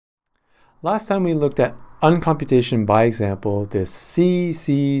Last time we looked at uncomputation by example, this C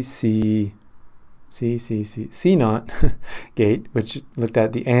naught gate, which looked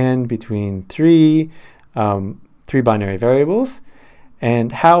at the AND between three binary variables,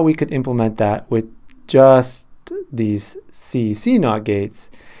 and how we could implement that with just these C naught gates.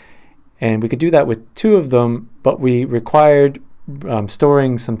 And we could do that with two of them, but we required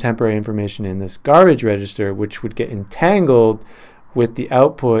storing some temporary information in this garbage register, which would get entangled with the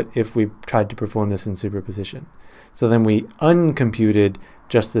output if we tried to perform this in superposition. So then we uncomputed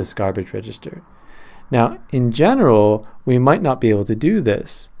just this garbage register. Now, in general, we might not be able to do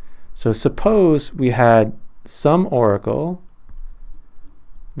this. So suppose we had some oracle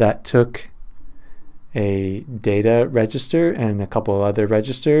that took a data register and a couple of other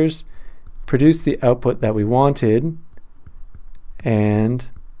registers, produced the output that we wanted,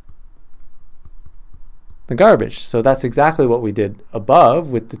 and the garbage. So that's exactly what we did above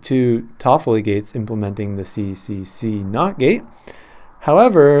with the two Toffoli gates implementing the C naught gate.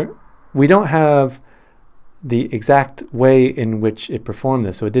 However, we don't have the exact way in which it performed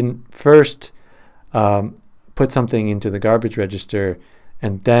this. So it didn't first put something into the garbage register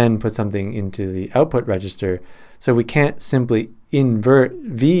and then put something into the output register. So we can't simply invert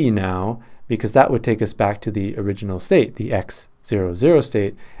V now, because that would take us back to the original state, the x00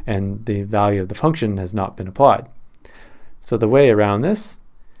 state, and the value of the function has not been applied. So the way around this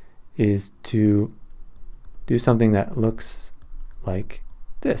is to do something that looks like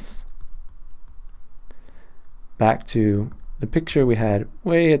this. Back to the picture we had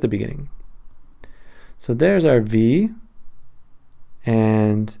way at the beginning. So there's our V,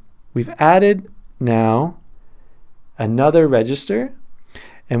 and we've added now another register,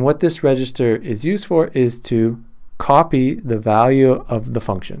 and what this register is used for is to copy the value of the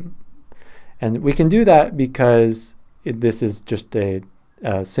function. And we can do that because this is just a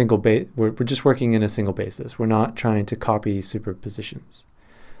single base. We're just working in a single basis. We're not trying to copy superpositions.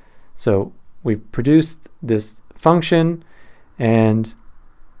 So we've produced this function, and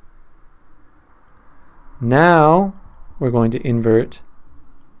now we're going to invert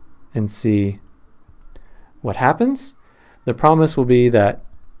and see what happens. The promise will be that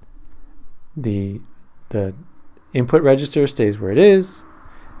the input register stays where it is.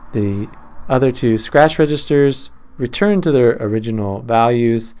 The other two scratch registers return to their original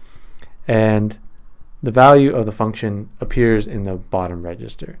values, and the value of the function appears in the bottom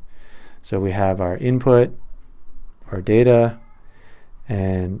register. So we have our input, our data,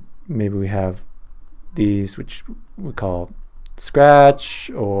 and maybe we have these, which we call scratch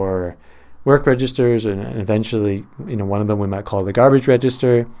or work registers, and eventually, one of them we might call the garbage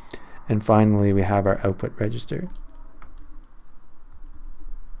register. And finally, we have our output register.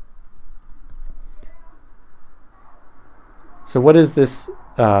 So what does this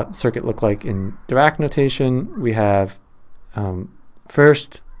circuit look like in Dirac notation? We have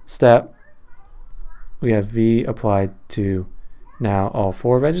first step, we have V applied to now all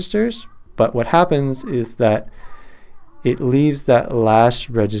four registers. But what happens is that it leaves that last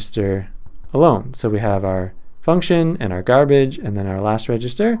register alone. So we have our function and our garbage and then our last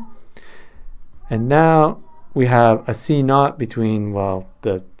register. And now we have a C naught between, well,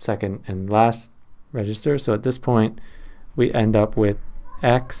 the second and last register. So at this point, we end up with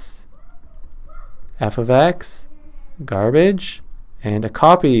x, f of x, garbage, and a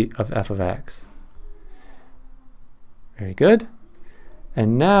copy of f of x. Very good.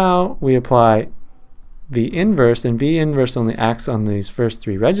 And now we apply V inverse, and V inverse only acts on these first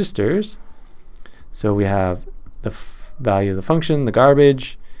three registers. So we have the value of the function, the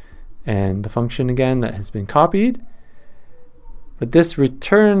garbage, and the function again that has been copied. But this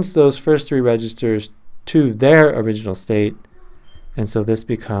returns those first three registers to their original state, and so this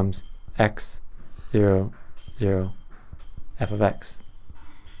becomes x00 f of x.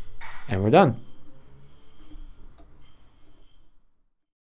 And we're done.